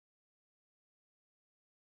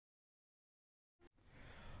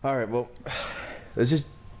Alright, well, let's just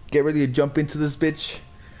get ready to jump into this bitch.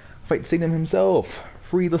 Fight Satan himself.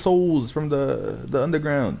 Free the souls from the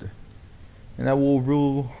underground. And I will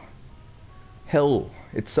rule hell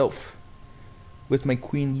itself with my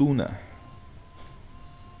Queen Luna.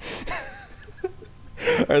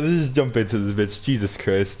 Alright, let's just jump into this bitch. Jesus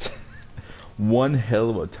Christ. One hell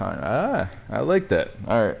of a time. Ah, I like that.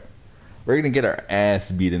 Alright. We're gonna get our ass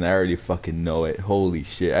beaten. I already fucking know it. Holy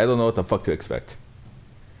shit. I don't know what the fuck to expect.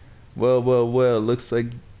 Well,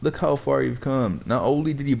 look how far you've come. Not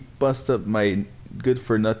only did you bust up my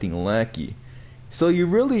good-for-nothing lackey, so you're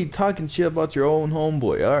really talking shit about your own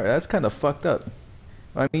homeboy. Alright, that's kind of fucked up.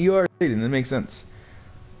 I mean, you are Satan, it makes sense.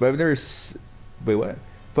 But I've never wait, what?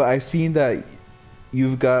 But I've seen that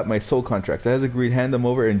you've got my soul contracts. I has agreed hand them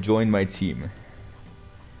over and join my team.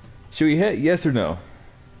 Should we hit yes or no?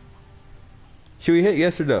 Should we hit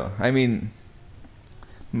yes or no? I mean,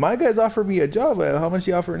 my guys offered me a job. How much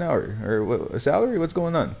do you offer an hour? Or what, a salary? What's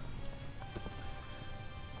going on?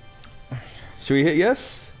 Should we hit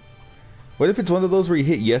yes? What if it's one of those where you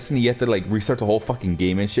hit yes and you have to like restart the whole fucking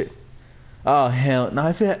game and shit? Oh hell, no!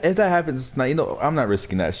 If that happens, now you know I'm not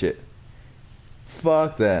risking that shit.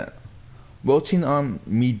 Fuck that. Welching on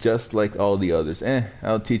me just like all the others.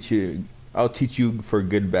 I'll teach you. I'll teach you for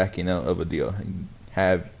good backing out of a deal.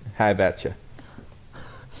 Have at ya.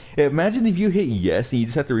 Imagine if you hit yes and you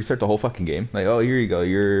just have to restart the whole fucking game. Like, oh, here you go.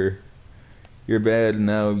 You're bad. And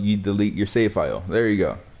now you delete your save file. There you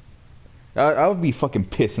go. I would be fucking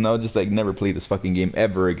pissed and I would just like never play this fucking game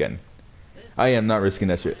ever again. I am not risking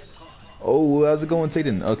that shit. Oh, how's it going,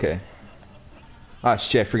 Satan? Okay. Ah,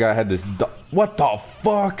 shit. I forgot I had this. What the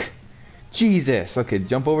fuck? Jesus. Okay,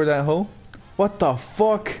 jump over that hole. What the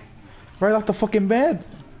fuck? Right off the fucking bed.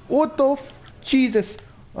 What the Jesus.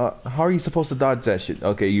 How are you supposed to dodge that shit?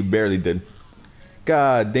 Okay, you barely did.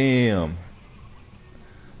 God damn.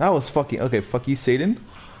 That was fucking... Okay, fuck you, Satan.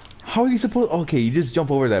 How are you supposed... Okay, you just jump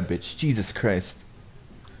over that bitch. Jesus Christ.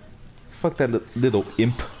 Fuck that little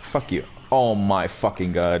imp. Fuck you. Oh my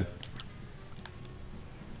fucking god.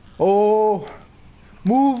 Oh.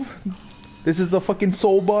 Move. This is the fucking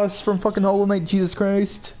soul boss from fucking Hollow Knight. Jesus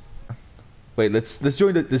Christ. Wait, let's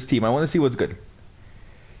join this team. I want to see what's good.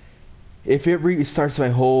 If it restarts my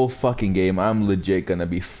whole fucking game, I'm legit gonna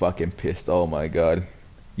be fucking pissed. Oh my god.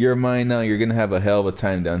 You're mine now. You're gonna have a hell of a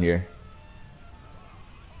time down here.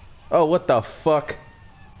 Oh, what the fuck?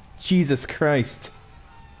 Jesus Christ.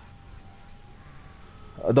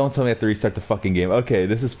 Don't tell me I have to restart the fucking game. Okay,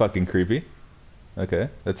 this is fucking creepy. Okay,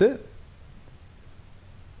 that's it.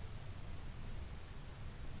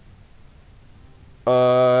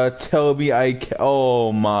 Tell me I can.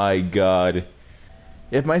 Oh my god.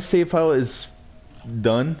 If my save file is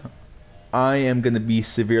done, I am gonna be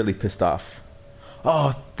severely pissed off.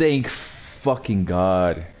 Oh, thank fucking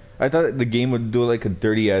god. I thought the game would do like a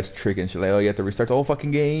dirty ass trick and shit, like, oh, you have to restart the whole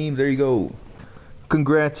fucking game. There you go.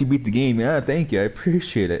 Congrats, you beat the game. Yeah, thank you. I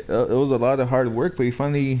appreciate it. It was a lot of hard work, but you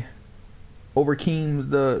finally overcame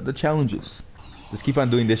the challenges. Just keep on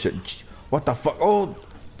doing this shit. What the fuck? Oh,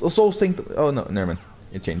 the soul sync. Oh no, never mind.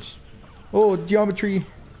 It changed. Oh, geometry.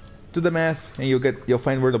 Do the math, and you'll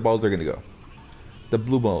find where the balls are gonna go. The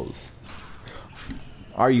blue balls.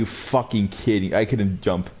 Are you fucking kidding? I couldn't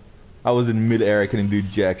jump. I was in midair. I couldn't do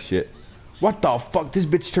jack shit. What the fuck? This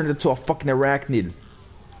bitch turned into a fucking arachnid.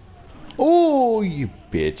 Oh, you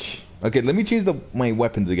bitch. Okay, let me change my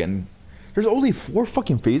weapons again. There's only 4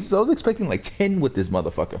 fucking phases. I was expecting like 10 with this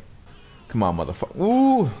motherfucker. Come on, motherfucker.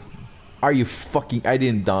 Ooh. Are you fucking... I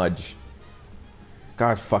didn't dodge.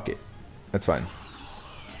 God, fuck it. That's fine.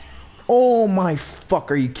 Oh my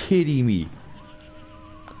fuck, are you kidding me?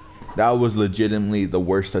 That was legitimately the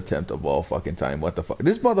worst attempt of all fucking time. What the fuck?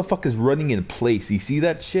 This motherfucker's running in place. You see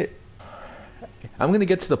that shit? I'm gonna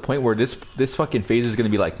get to the point where this fucking phase is gonna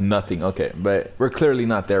be like nothing. Okay, but we're clearly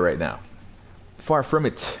not there right now. Far from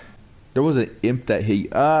it. There was an imp that hit you.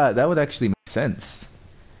 That would actually make sense.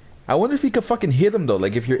 I wonder if you could fucking hit him though.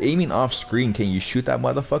 Like if you're aiming off screen, can you shoot that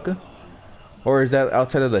motherfucker? Or is that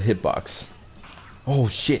outside of the hitbox? Oh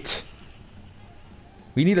shit.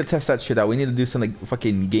 We need to test that shit out. We need to do some like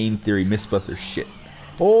fucking game theory Mythbusters shit.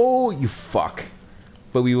 Oh, you fuck.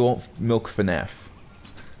 But we won't milk FNAF.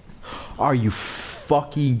 Are you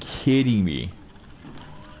fucking kidding me?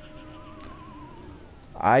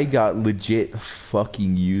 I got legit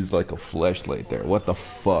fucking used like a fleshlight there. What the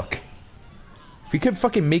fuck? If we could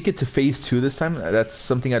fucking make it to phase 2 this time, that's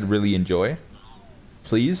something I'd really enjoy.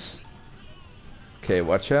 Please. Okay,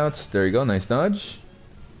 watch out. There you go. Nice dodge.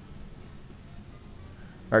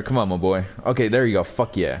 Alright, come on, my boy. Okay, there you go.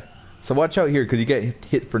 Fuck yeah. So watch out here, because you get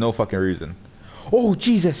hit for no fucking reason. Oh,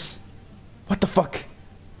 Jesus! What the fuck?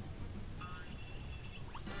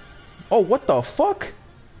 Oh, what the fuck?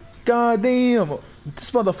 God damn.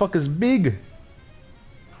 This motherfucker's big.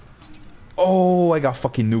 Oh, I got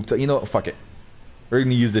fucking nuked. You know what? Fuck it. We're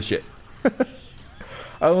gonna use this shit. I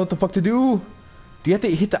don't know what the fuck to do. Do you have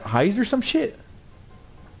to hit the eyes or some shit?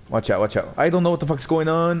 Watch out, watch out. I don't know what the fuck's going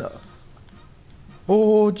on.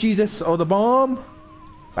 Oh, Jesus. Oh, the bomb.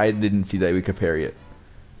 I didn't see that we could parry it.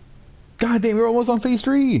 God damn, we're almost on phase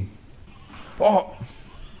 3. Oh,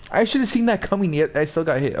 I should have seen that coming yet. I still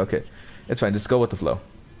got hit. Okay, it's fine. Just go with the flow.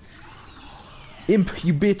 Imp,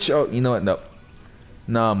 you bitch. Oh, you know what? No.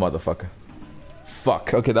 Nah, motherfucker.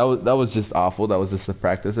 Fuck. Okay, that was just awful. That was just a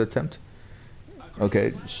practice attempt.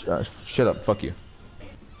 Okay, shut up. Fuck you.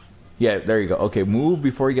 Yeah, there you go. Okay, move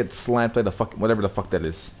before you get slammed by the fuck, whatever the fuck that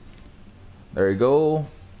is. There you go.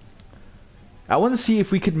 I want to see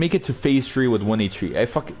if we could make it to phase 3 with 1 HP. I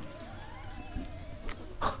fucking...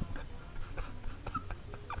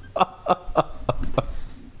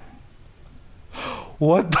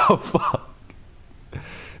 What the fuck?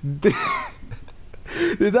 Did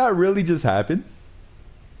that really just happen?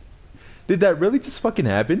 Did that really just fucking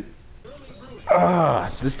happen?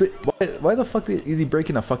 Ah, this bit. Why the fuck is he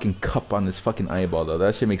breaking a fucking cup on his fucking eyeball though?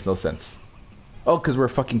 That shit makes no sense. Oh, cause we're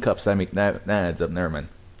fucking cups. That adds up. Never mind.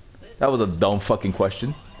 That was a dumb fucking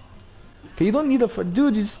question. Okay, you don't need a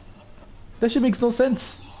dude. That shit makes no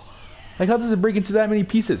sense. Like, how does it break into that many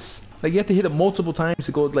pieces? Like, you have to hit it multiple times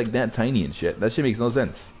to go like that tiny and shit. That shit makes no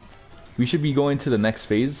sense. We should be going to the next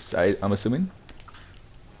phase. I'm assuming.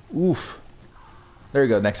 Oof. There we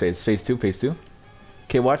go. Next phase. Phase 2. Phase 2.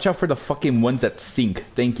 Okay, watch out for the fucking ones that sink.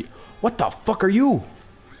 Thank you. What the fuck are you?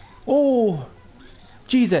 Oh,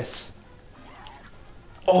 Jesus.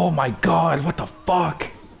 Oh my god, what the fuck?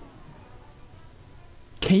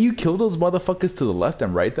 Can you kill those motherfuckers to the left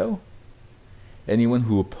and right though? Anyone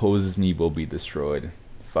who opposes me will be destroyed.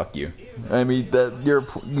 Fuck you. I mean,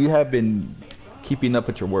 you have been keeping up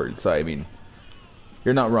with your words, so I mean,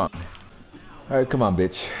 you're not wrong. Alright, come on,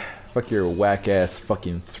 bitch. Fuck your whack ass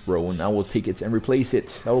fucking throne. I will take it and replace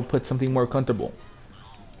it. I will put something more comfortable.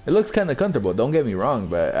 It looks kind of comfortable, don't get me wrong,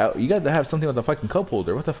 but you got to have something with a fucking cup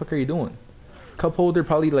holder. What the fuck are you doing? Cup holder,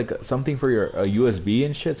 probably like something for your USB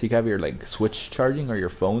and shit, so you can have your like Switch charging or your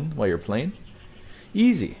phone while you're playing.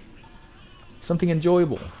 Easy. Something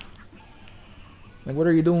enjoyable. Like, what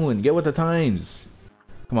are you doing? Get with the times.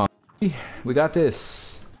 Come on. We got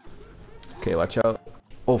this. Okay, watch out.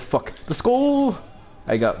 Oh fuck. The skull!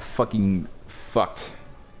 I got fucking fucked.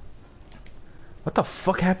 What the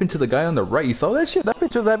fuck happened to the guy on the right? You saw that shit? That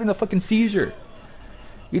bitch was having a fucking seizure.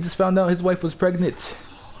 He just found out his wife was pregnant.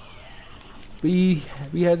 He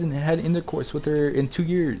hasn't had intercourse with her in 2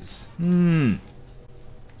 years. I don't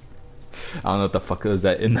know what the fuck was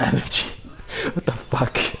that analogy. What the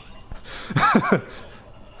fuck? I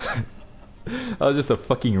was just a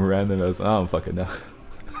fucking random. I don't fucking know.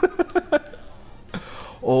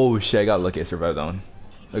 Oh shit, I got lucky. I survived that one.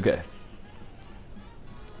 Okay.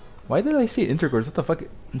 Why did I say intercourse? What the fuck?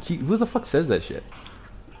 Who the fuck says that shit?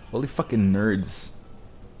 Holy fucking nerds.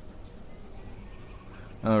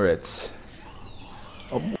 Alright.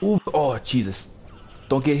 Oh, move. Oh, Jesus.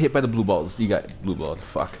 Don't get hit by the blue balls. You got blue balls.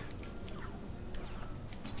 Fuck.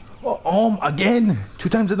 Oh, again! 2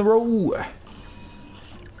 times in a row!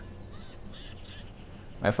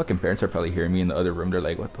 My fucking parents are probably hearing me in the other room. They're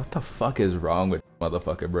like, what the fuck is wrong with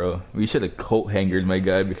motherfucker, bro? We should have coat hangered my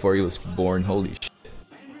guy before he was born. Holy shit.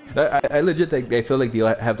 I legit, like, I feel like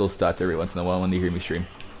they'll have those thoughts every once in a while when they hear me stream.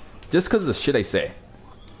 Just because of the shit I say.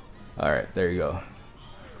 Alright, there you go.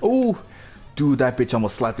 Oh! Dude, that bitch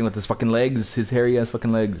almost slapped me with his fucking legs. His hairy ass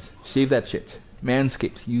fucking legs. Save that shit.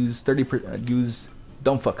 Manscaped. Use 30%. Use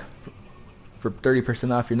Don't Fuck for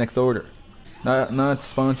 30% off your next order. Not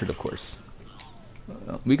sponsored, of course.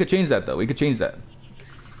 We could change that though. We could change that.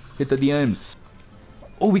 Hit the DMs.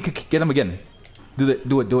 Oh, we could get him again. Do it.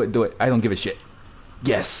 Do it. Do it. Do it. I don't give a shit.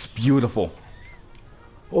 Yes, beautiful.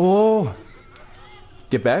 Oh,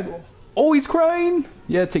 get back. Oh, he's crying.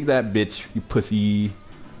 Yeah, take that, bitch. You pussy.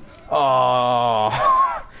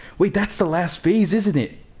 Oh, wait, that's the last phase, isn't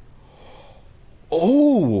it?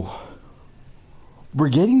 Oh, we're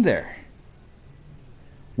getting there.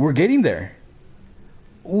 We're getting there.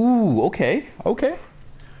 Ooh, okay, okay.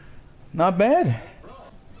 Not bad.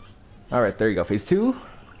 Alright, there you go, phase 2.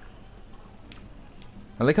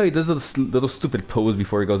 I like how he does this little stupid pose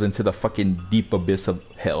before he goes into the fucking deep abyss of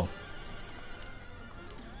hell.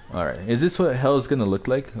 Alright, is this what hell is gonna look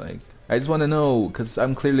like? Like, I just want to know, because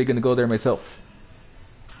I'm clearly gonna go there myself.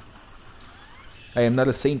 I am not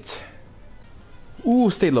a saint.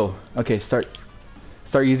 Ooh, stay low. Okay, start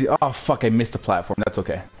easy. Oh, fuck, I missed the platform. That's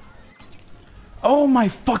okay. Oh my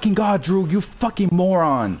fucking god, Drew, you fucking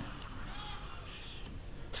moron.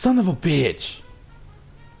 Son of a bitch.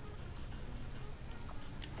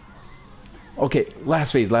 Okay,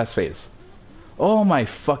 last phase, last phase. Oh my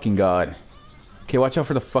fucking god. Okay, watch out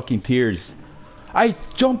for the fucking tears. I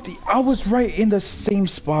jumped. I was right in the same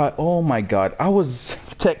spot. Oh my god. I was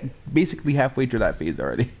basically halfway through that phase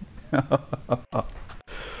already.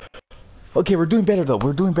 Okay, we're doing better though.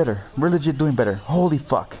 We're doing better. We're legit doing better. Holy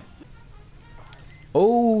fuck.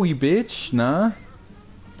 Oh, you bitch. Nah.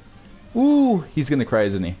 Ooh, he's gonna cry,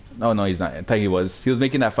 isn't he? Oh no, he's not. I thought he was. He was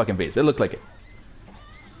making that fucking face. It looked like it.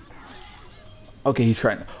 Okay, he's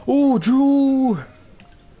crying. Ooh, Drew.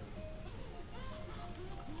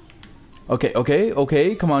 Okay, okay,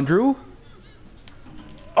 okay. Come on, Drew.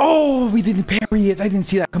 Oh, we didn't parry it. I didn't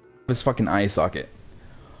see that come out of his fucking eye socket.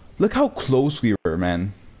 Look how close we were,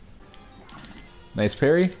 man. Nice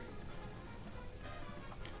parry.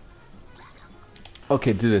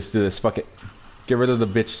 Okay, do this, do this. Fuck it. Get rid of the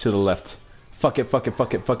bitch to the left. Fuck it, fuck it,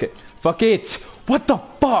 fuck it, fuck it. Fuck it! What the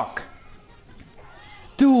fuck?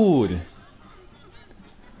 Dude.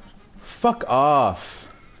 Fuck off.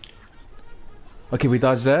 Okay, we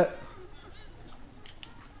dodged that.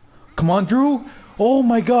 Come on, Drew. Oh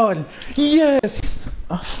my god. Yes!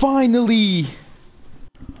 Finally!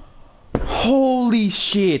 Holy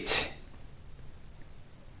shit.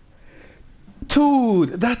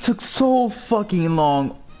 Dude, that took so fucking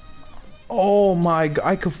long. Oh my god,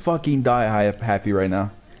 I could fucking die happy right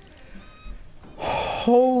now.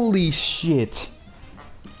 Holy shit.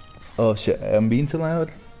 Oh shit, I'm being too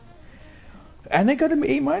loud. And I got an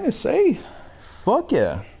A minus, hey. Fuck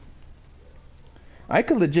yeah. I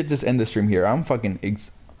could legit just end the stream here. I'm fucking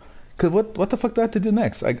cause what the fuck do I have to do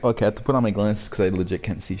next? Okay, I have to put on my glasses because I legit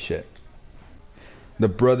can't see shit. The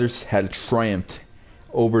brothers had triumphed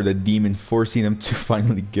over the demon, forcing him to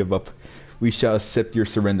finally give up. We shall accept your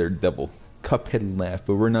surrender, devil. Cuphead laughed,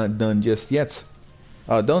 but we're not done just yet.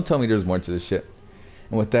 Don't tell me there's more to this shit.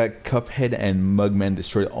 And with that, Cuphead and Mugman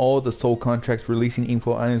destroyed all the soul contracts, releasing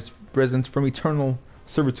Inkful Island's residents from eternal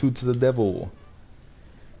servitude to the devil.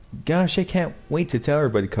 Gosh, I can't wait to tell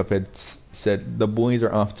everybody, Cuphead said. The boys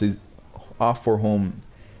are off for home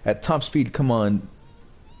at top speed. Come on.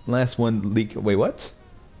 Last one leak. Wait, what?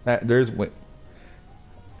 Wait.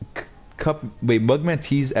 Wait, Mugman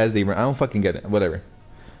teased as they run. I don't fucking get it. Whatever.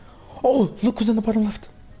 Oh, look who's in the bottom left.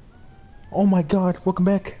 Oh my god, welcome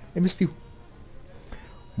back. I missed you.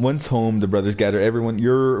 Once home, the brothers gather everyone.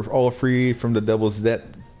 You're all free from the devil's debt,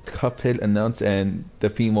 Cuphead announced, and the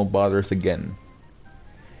fiend won't bother us again.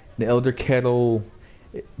 The elder kettle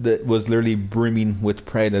that was literally brimming with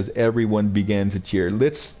pride as everyone began to cheer.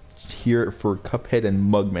 Let's hear it for Cuphead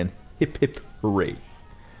and Mugman. Hip hip hooray.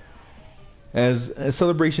 As a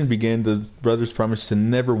celebration began, the brothers promised to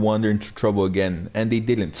never wander into trouble again, and they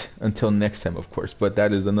didn't, until next time, of course, but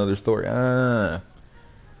that is another story.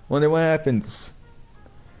 Wonder what happens.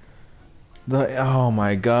 Oh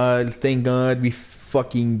my god, thank god we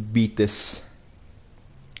fucking beat this.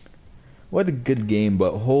 What a good game,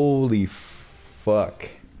 but holy fuck.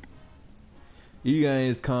 You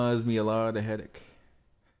guys caused me a lot of headache.